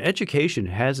 I mean, education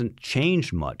hasn't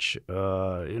changed much.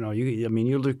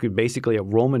 You look at basically at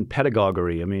Roman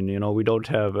pedagogy. I mean, we don't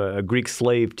have a Greek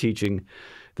slave teaching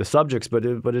the subjects, but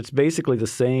it's basically the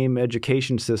same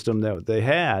education system that they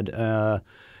had.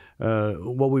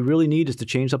 What we really need is to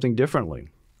change something differently.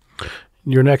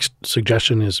 Your next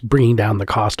suggestion is bringing down the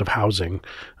cost of housing.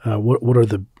 What are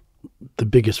the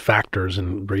biggest factors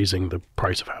in raising the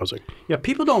price of housing? Yeah,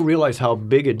 people don't realize how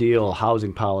big a deal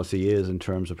housing policy is in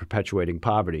terms of perpetuating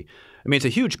poverty. I mean, it's a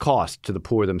huge cost to the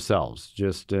poor themselves,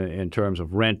 just in terms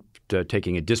of rent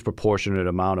taking a disproportionate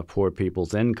amount of poor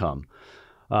people's income.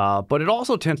 But it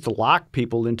also tends to lock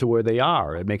people into where they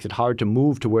are. It makes it hard to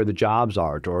move to where the jobs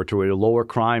are, or to a lower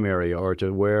crime area, or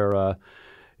to where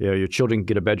your children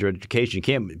get a better education. You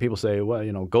can't. People say, well,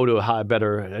 go to a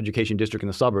better education district in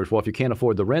the suburbs. Well, if you can't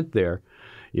afford the rent there,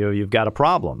 you've got a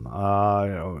problem.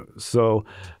 So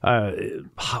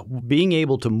being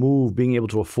able to move, being able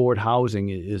to afford housing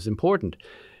is important.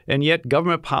 And yet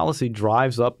government policy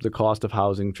drives up the cost of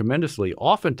housing tremendously,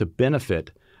 often to benefit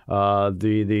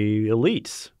the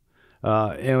elites.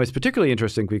 And it's particularly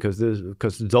interesting because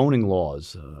zoning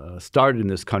laws started in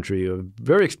this country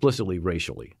very explicitly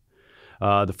racially.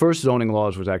 The first zoning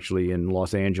laws was actually in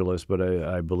Los Angeles, but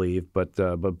I believe, but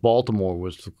Baltimore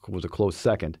was a close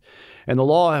second. And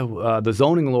the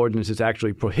zoning ordinances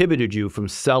actually prohibited you from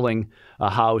selling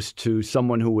a house to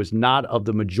someone who was not of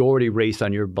the majority race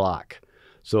on your block.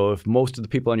 So if most of the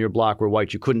people on your block were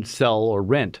white, you couldn't sell or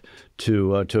rent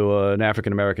to an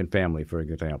African American family, for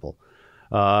example.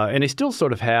 And they still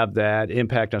sort of have that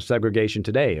impact on segregation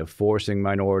today of forcing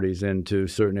minorities into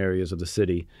certain areas of the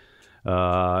city.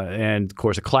 And, of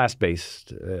course, a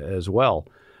class-based as well.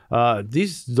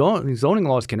 These zoning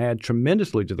laws can add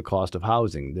tremendously to the cost of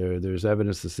housing. There's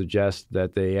evidence to suggest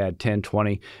that they add 10,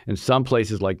 20. In some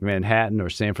places like Manhattan or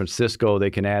San Francisco, they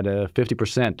can add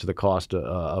 50% to the cost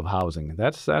of housing.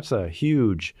 That's a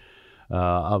huge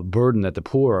burden that the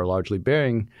poor are largely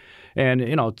bearing. And,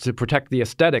 to protect the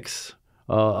aesthetics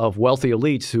of wealthy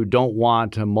elites who don't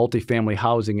want multifamily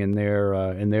housing in their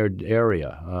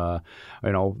area.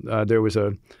 There was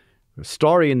a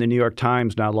story in the New York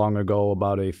Times not long ago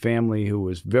about a family who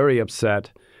was very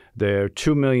upset. Their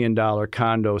 $2 million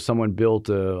condo, someone built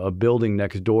a building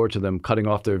next door to them, cutting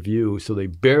off their view, so they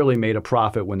barely made a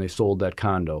profit when they sold that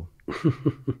condo.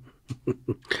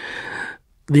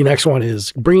 The next one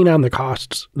is bringing down the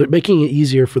costs, making it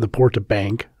easier for the poor to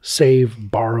bank,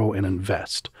 save, borrow, and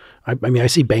invest. I mean, I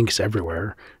see banks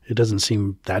everywhere. It doesn't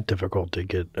seem that difficult to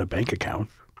get a bank account.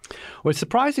 Well, it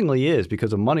surprisingly is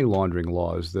because of money laundering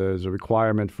laws. There's a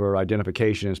requirement for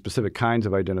identification and specific kinds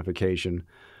of identification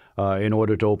in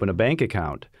order to open a bank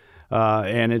account.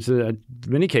 And it's in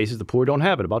many cases, the poor don't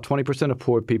have it. About 20% of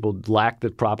poor people lack the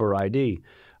proper ID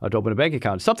to open a bank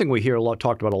account. It's something we hear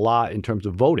talked about a lot in terms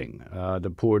of voting. The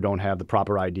poor don't have the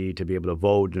proper ID to be able to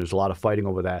vote, and there's a lot of fighting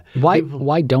over that.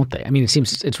 Why don't they? I mean, it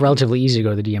seems it's relatively easy to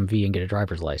go to the DMV and get a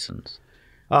driver's license.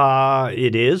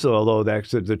 It is, although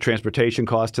that's the transportation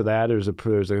cost to that. There's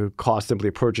a cost simply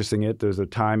of purchasing it. There's a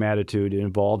time attitude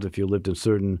involved if you lived in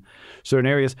certain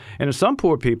areas. And in some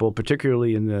poor people,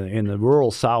 particularly in the rural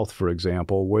South, for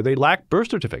example, where they lack birth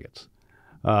certificates.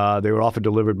 They were often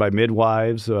delivered by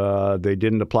midwives. They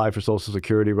didn't apply for Social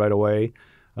Security right away.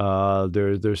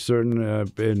 There's certain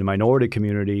in the minority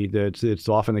community that it's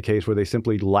often the case where they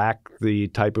simply lack the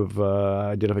type of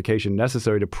identification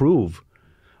necessary to prove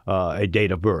a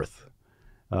date of birth,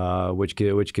 which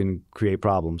can create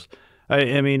problems.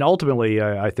 I mean, ultimately,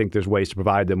 I think there's ways to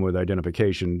provide them with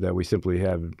identification that we simply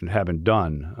haven't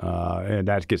done, and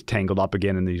that gets tangled up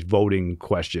again in these voting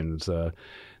questions.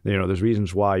 There's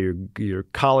reasons why your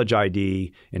college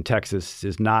ID in Texas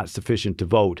is not sufficient to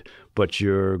vote, but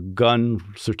your gun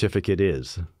certificate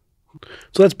is.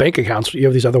 So that's bank accounts. You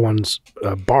have these other ones,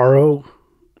 borrow,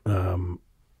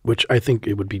 which I think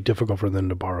it would be difficult for them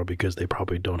to borrow because they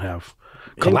probably don't have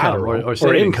collateral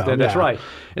or income. That's right.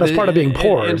 That's part of being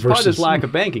poor. And it's part of this lack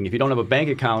of banking. If you don't have a bank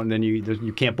account, then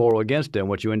you can't borrow against them.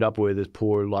 What you end up with is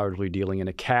poor largely dealing in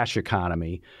a cash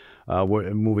economy.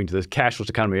 We're moving to this cashless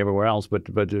economy everywhere else, but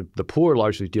the poor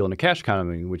largely deal in a cash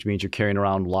economy, which means you're carrying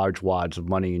around large wads of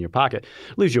money in your pocket.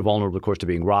 It leaves you vulnerable, of course, to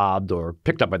being robbed or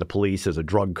picked up by the police as a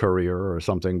drug courier or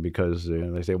something because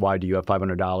they say, "Why do you have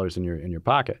 $500 in your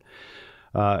pocket?"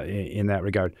 In that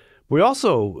regard. We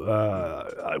also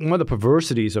one of the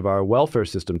perversities of our welfare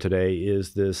system today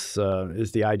is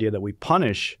the idea that we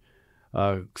punish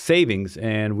savings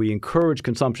and we encourage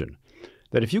consumption.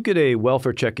 That if you get a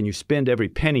welfare check and you spend every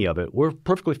penny of it, we're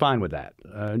perfectly fine with that.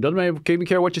 It doesn't even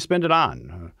care what you spend it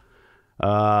on.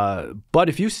 But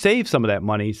if you save some of that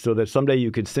money so that someday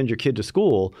you could send your kid to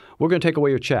school, we're going to take away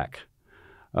your check.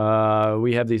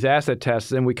 We have these asset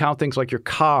tests, and we count things like your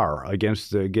car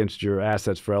against your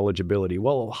assets for eligibility.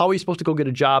 Well, how are you supposed to go get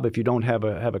a job if you don't have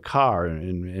a car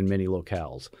in many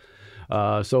locales?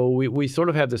 So we sort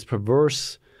of have this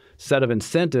perverse set of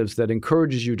incentives that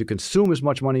encourages you to consume as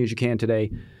much money as you can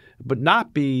today, but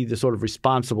not be the sort of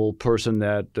responsible person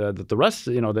that the rest,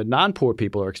 that non-poor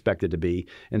people are expected to be,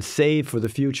 and save for the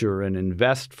future and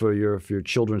invest for your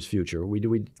children's future.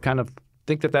 We kind of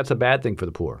think that that's a bad thing for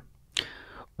the poor.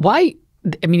 Why?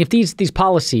 I mean, if these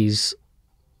policies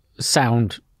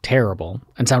sound terrible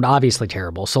and sound obviously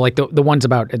terrible, so like the ones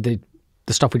about the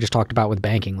stuff we just talked about with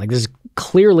banking, like this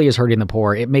clearly is hurting the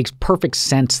poor. It makes perfect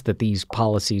sense that these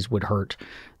policies would hurt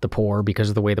the poor because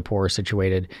of the way the poor are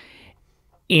situated.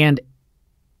 And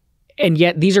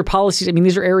yet these are policies, I mean,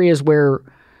 these are areas where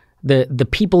the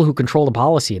people who control the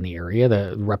policy in the area,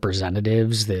 the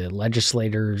representatives, the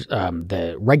legislators,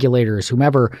 the regulators,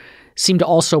 whomever, seem to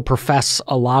also profess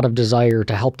a lot of desire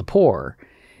to help the poor.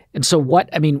 And so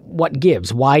what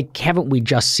gives? Why haven't we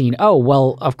just seen, oh,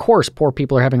 well, of course, poor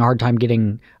people are having a hard time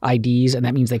getting IDs, and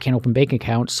that means they can't open bank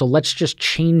accounts, so let's just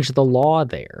change the law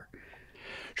there.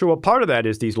 Sure. Well, part of that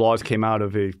is these laws came out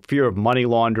of a fear of money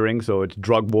laundering, so it's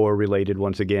drug war related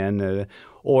once again,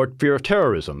 or fear of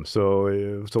terrorism.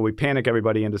 So we panic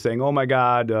everybody into saying, oh my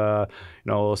God,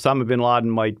 Osama bin Laden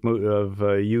might have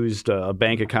used a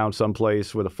bank account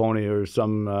someplace with a phony, or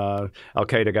some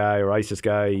Al-Qaeda guy or ISIS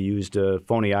guy used a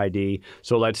phony ID.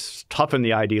 So let's toughen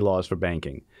the ID laws for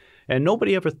banking. And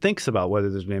nobody ever thinks about whether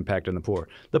there's an impact on the poor.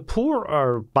 The poor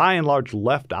are, by and large,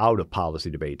 left out of policy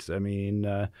debates. I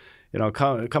mean,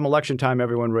 come election time,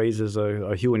 everyone raises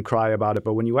a hue and cry about it.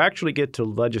 But when you actually get to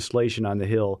legislation on the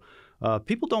Hill,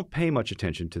 people don't pay much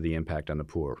attention to the impact on the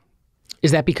poor.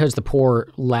 Is that because the poor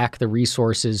lack the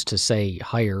resources to, say,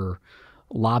 hire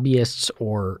lobbyists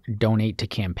or donate to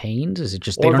campaigns? Is it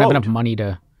just they don't have enough money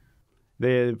to?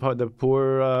 The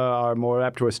poor are more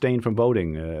apt to abstain from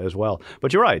voting as well.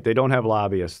 But you're right; they don't have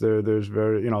lobbyists. There's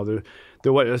very,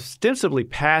 what ostensibly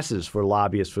passes for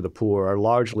lobbyists for the poor are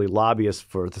largely lobbyists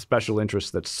for the special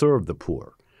interests that serve the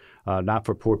poor, not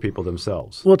for poor people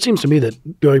themselves. Well, it seems to me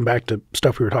that going back to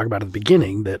stuff we were talking about at the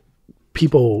beginning, that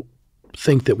people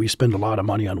think that we spend a lot of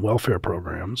money on welfare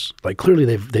programs. Like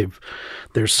clearly,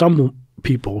 there's some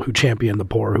people who champion the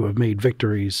poor who have made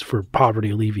victories for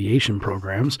poverty alleviation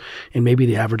programs, and maybe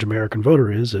the average American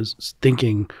voter is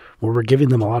thinking, well, we're giving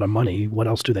them a lot of money. What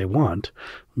else do they want?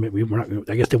 Maybe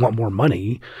I guess they want more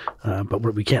money,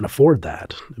 but we can't afford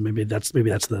that. Maybe that's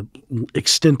the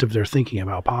extent of their thinking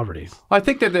about poverty. I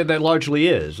think that largely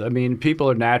is. I mean, people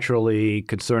are naturally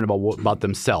concerned about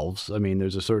themselves. I mean,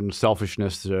 there's a certain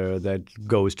selfishness that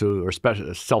goes to, or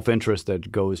special self-interest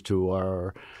that goes to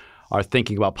our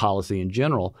thinking about policy in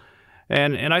general.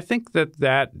 And I think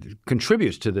that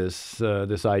contributes to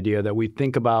this idea that we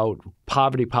think about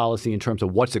poverty policy in terms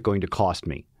of what's it going to cost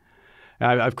me.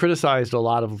 I've criticized a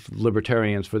lot of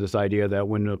libertarians for this idea that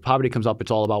when poverty comes up, it's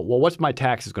all about, well, what's my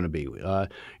taxes going to be?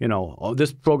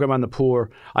 This program on the poor,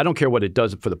 I don't care what it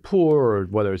does for the poor or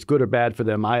whether it's good or bad for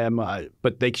them.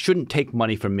 But they shouldn't take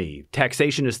money from me.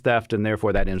 Taxation is theft, and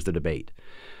therefore that ends the debate.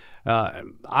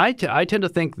 I tend to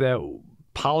think that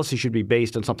policy should be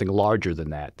based on something larger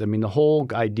than that. I mean, the whole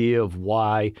idea of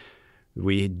why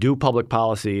we do public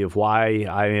policy, of why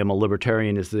I am a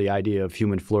libertarian, is the idea of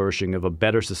human flourishing, of a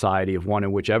better society, of one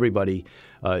in which everybody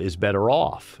is better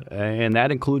off. And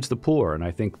that includes the poor. And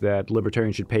I think that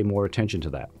libertarians should pay more attention to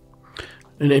that.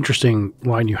 An interesting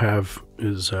line you have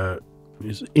is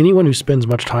anyone who spends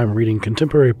much time reading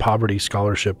contemporary poverty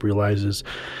scholarship realizes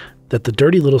that the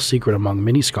dirty little secret among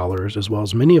many scholars, as well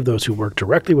as many of those who work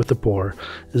directly with the poor,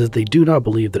 is that they do not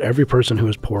believe that every person who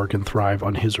is poor can thrive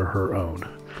on his or her own.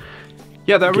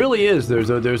 Yeah, that really is. There's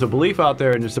a belief out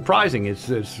there, and it's surprising. It's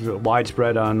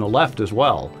widespread on the left as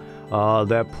well,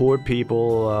 that poor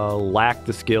people lack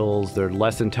the skills, they're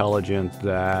less intelligent,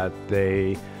 that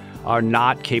they are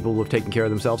not capable of taking care of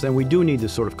themselves. And we do need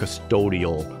this sort of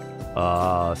custodial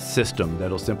system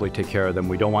that'll simply take care of them.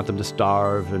 We don't want them to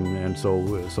starve, and so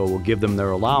we'll give them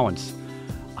their allowance.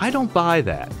 I don't buy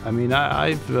that. I mean,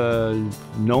 I've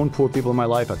known poor people in my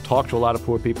life. I've talked to a lot of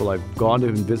poor people. I've gone to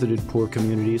and visited poor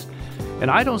communities,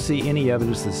 and I don't see any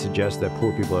evidence that suggests that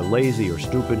poor people are lazy or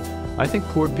stupid. I think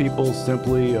poor people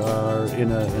simply are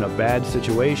in a bad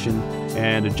situation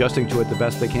and adjusting to it the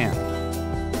best they can.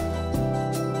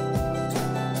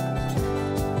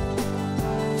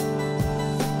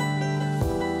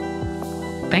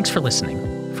 Thanks for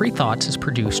listening. Free Thoughts is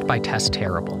produced by Tess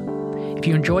Terrible. If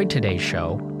you enjoyed today's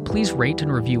show, please rate and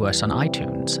review us on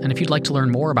iTunes. And if you'd like to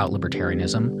learn more about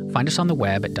libertarianism, find us on the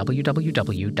web at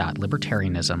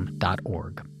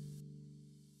www.libertarianism.org.